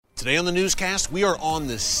Today on the newscast, we are on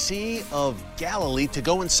the Sea of Galilee to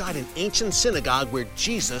go inside an ancient synagogue where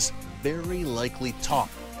Jesus very likely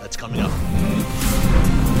taught. That's coming up.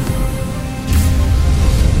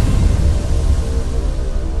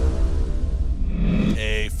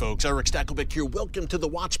 Hey folks, Eric Stakelbeck here. Welcome to the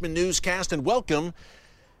Watchman Newscast and welcome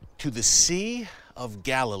to the Sea of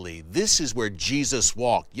Galilee. This is where Jesus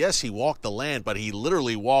walked. Yes, he walked the land, but he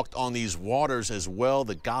literally walked on these waters as well.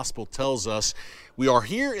 The gospel tells us we are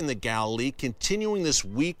here in the Galilee, continuing this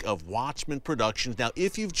week of Watchman Productions. Now,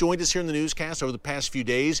 if you've joined us here in the newscast over the past few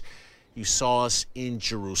days, you saw us in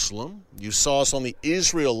Jerusalem. You saw us on the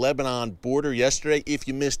Israel-Lebanon border yesterday. If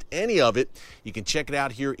you missed any of it, you can check it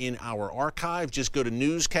out here in our archive. Just go to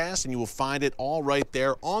Newscast and you will find it all right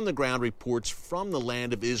there, on the ground reports from the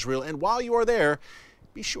land of Israel. And while you are there,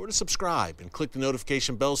 be sure to subscribe and click the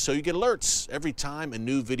notification bell so you get alerts every time a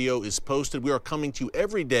new video is posted. We are coming to you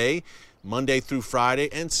every day, Monday through Friday,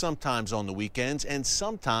 and sometimes on the weekends, and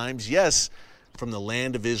sometimes, yes, from the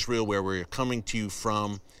land of Israel, where we're coming to you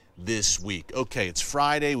from this week. Okay, it's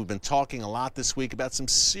Friday. We've been talking a lot this week about some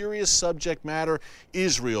serious subject matter: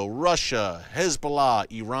 Israel, Russia,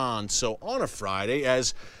 Hezbollah, Iran. So on a Friday,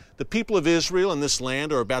 as the people of Israel and this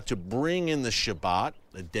land are about to bring in the Shabbat,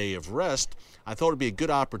 a day of rest, I thought it'd be a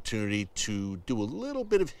good opportunity to do a little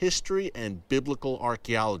bit of history and biblical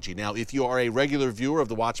archaeology. Now, if you are a regular viewer of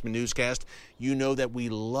the Watchman Newscast, you know that we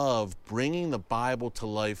love bringing the Bible to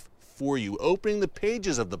life for you, opening the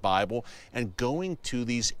pages of the Bible and going to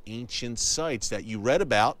these ancient sites that you read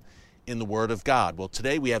about in the Word of God. Well,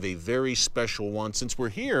 today we have a very special one. Since we're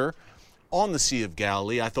here on the Sea of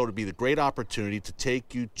Galilee, I thought it'd be the great opportunity to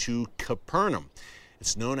take you to Capernaum.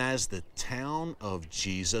 It's known as the town of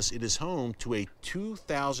Jesus. It is home to a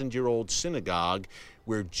 2,000-year-old synagogue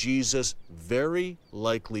where Jesus very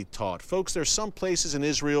likely taught. Folks, there's some places in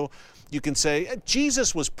Israel you can say,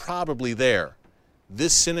 Jesus was probably there.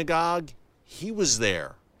 This synagogue, he was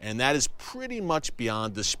there, and that is pretty much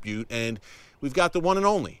beyond dispute. And we've got the one and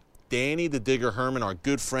only Danny the Digger Herman, our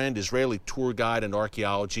good friend, Israeli tour guide and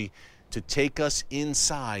archaeology, to take us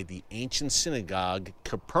inside the ancient synagogue,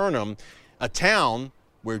 Capernaum, a town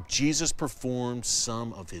where Jesus performed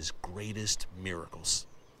some of his greatest miracles.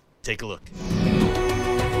 Take a look.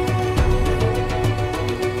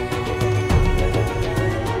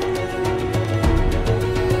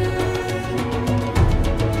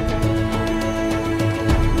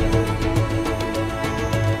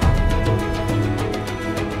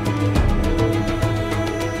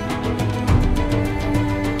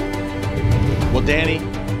 Well, Danny,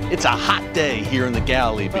 it's a hot day here in the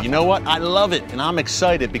Galilee, but you know what? I love it, and I'm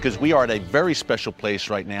excited because we are at a very special place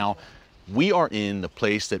right now. We are in the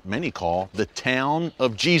place that many call the town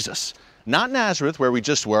of Jesus. Not Nazareth, where we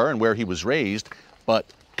just were and where he was raised,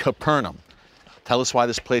 but Capernaum. Tell us why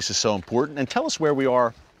this place is so important, and tell us where we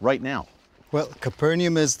are right now. Well,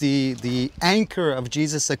 Capernaum is the anchor of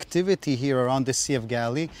Jesus' activity here around the Sea of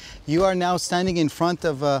Galilee. You are now standing in front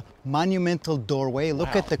of a monumental doorway.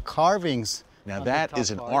 Look at the carvings. Now that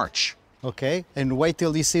is an arch. Okay, and wait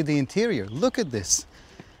till you see the interior. Look at this.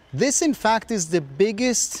 This, in fact, is the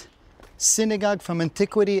biggest synagogue from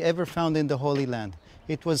antiquity ever found in the Holy Land.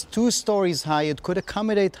 It was 2 stories high. It could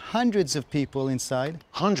accommodate hundreds of people inside.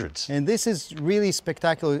 Hundreds. And this is really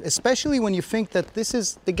spectacular, especially when you think that this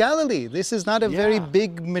is the Galilee. This is not a very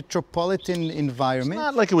big metropolitan environment. It's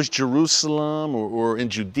not like it was Jerusalem or in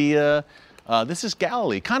Judea. This is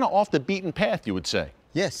Galilee, kind of off the beaten path, you would say.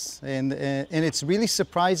 Yes, and it's really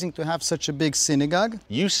surprising to have such a big synagogue.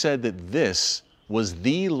 You said that this was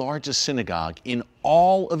the largest synagogue in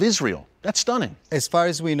all of Israel. That's stunning. As far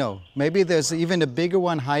as we know. Maybe there's even a bigger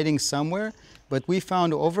one hiding somewhere, but we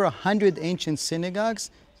found over 100 ancient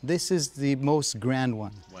synagogues. This is the most grand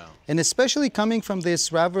one. Wow. And especially coming from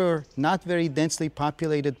this rather not very densely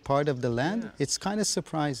populated part of the land, it's kind of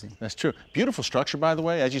surprising. That's true. Beautiful structure, by the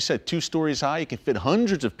way. As you said, 2 stories high. You can fit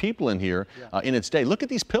hundreds of people in here in its day. Look at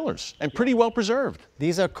these pillars, and pretty well preserved.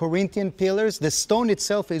 These are Corinthian pillars. The stone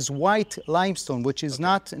itself is white limestone, which is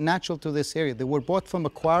not natural to this area. They were bought from a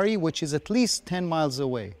quarry, which is at least 10 miles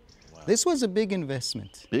away. Wow. This was a big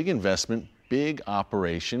investment. Big investment, big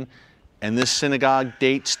operation. And this synagogue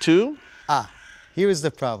dates to? Here is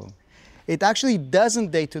the problem. It actually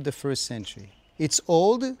doesn't date to the 1st century. It's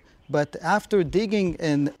old, but after digging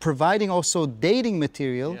and providing also dating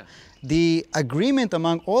material, the agreement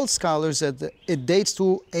among all scholars that it dates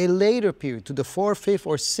to a later period, to the 4th, 5th,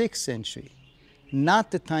 or 6th century,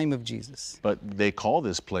 not the time of Jesus. But they call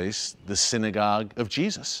this place the synagogue of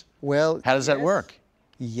Jesus. Well, how does that work?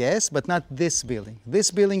 Yes, but not this building.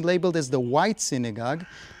 This building, labeled as the White Synagogue,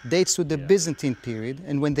 dates to the Byzantine period.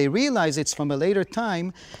 And when they realized it's from a later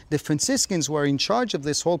time, the Franciscans who are in charge of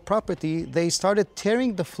this whole property, they started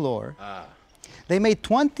tearing the floor. They made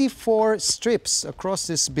 24 strips across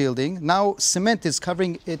this building. Now cement is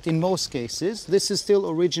covering it in most cases. This is still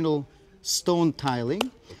original stone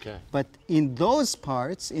tiling. Okay. But in those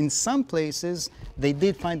parts, in some places, they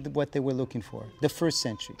did find what they were looking for, the first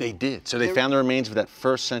century. They did. So they found the remains of that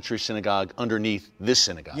first century synagogue underneath this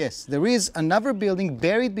synagogue. Yes, there is another building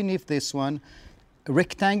buried beneath this one,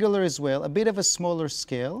 rectangular as well, a bit of a smaller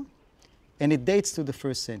scale, and it dates to the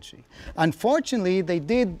first century. Unfortunately, they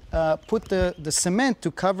did put the cement to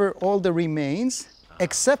cover all the remains,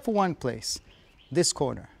 except for one place, this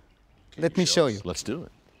corner. Let me show you. Let's do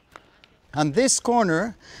it. On this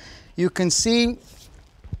corner, you can see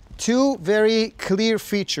two very clear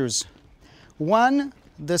features. One,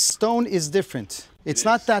 the stone is different. It's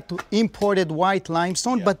not that imported white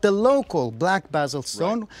limestone, but the local black basalt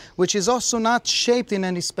stone, which is also not shaped in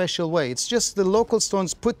any special way. It's just the local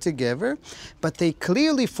stones put together, but they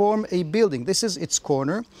clearly form a building. This is its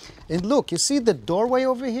corner. And look, you see the doorway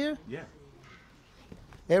over here? Yeah.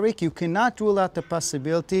 Eric, you cannot rule out the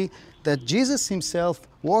possibility that Jesus himself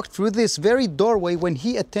walked through this very doorway when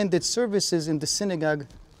he attended services in the synagogue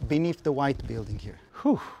beneath the white building here.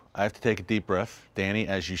 Whew. I have to take a deep breath, Danny,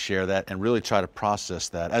 as you share that and really try to process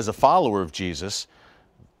that. As a follower of Jesus,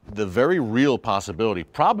 the very real possibility,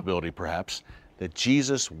 probability perhaps, that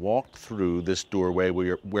Jesus walked through this doorway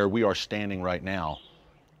where we are standing right now,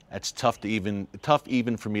 that's tough even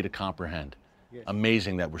for me to comprehend. Yes.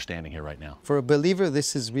 Amazing that we're standing here right now. For a believer,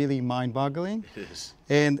 this is really mind-boggling. It is.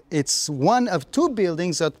 And it's one of two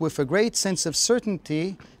buildings that with a great sense of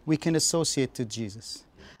certainty we can associate to Jesus.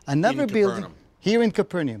 Another building here in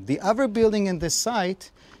Capernaum. The other building in this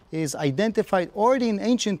site is identified already in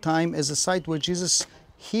ancient time as a site where Jesus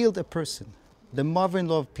healed a person, the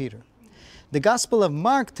mother-in-law of Peter. The Gospel of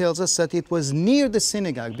Mark tells us that it was near the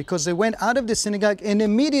synagogue because they went out of the synagogue and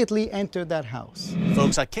immediately entered that house.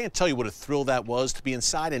 Folks, I can't tell you what a thrill that was to be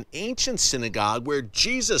inside an ancient synagogue where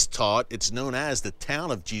Jesus taught. It's known as the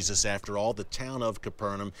town of Jesus, after all, the town of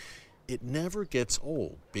Capernaum. It never gets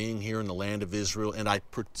old being here in the land of Israel, and I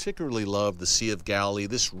particularly love the Sea of Galilee.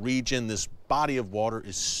 This region, this body of water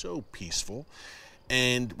is so peaceful.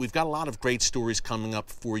 And we've got a lot of great stories coming up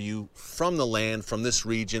for you from the land, from this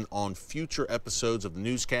region, on future episodes of the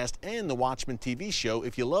Newscast and the Watchman TV show.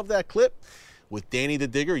 If you love that clip with Danny the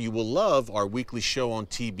Digger, you will love our weekly show on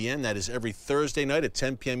TBN. That is every Thursday night at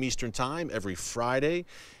 10 p.m. Eastern Time, every Friday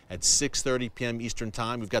at 6:30 p.m. Eastern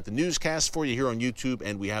Time. We've got the Newscast for you here on YouTube,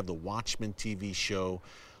 and we have the Watchman TV show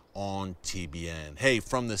on TBN. Hey,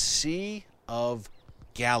 from the Sea of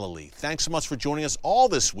Galilee, thanks so much for joining us all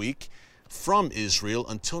this week from Israel.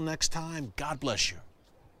 Until next time, God bless you.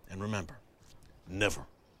 And remember, never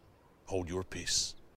hold your peace.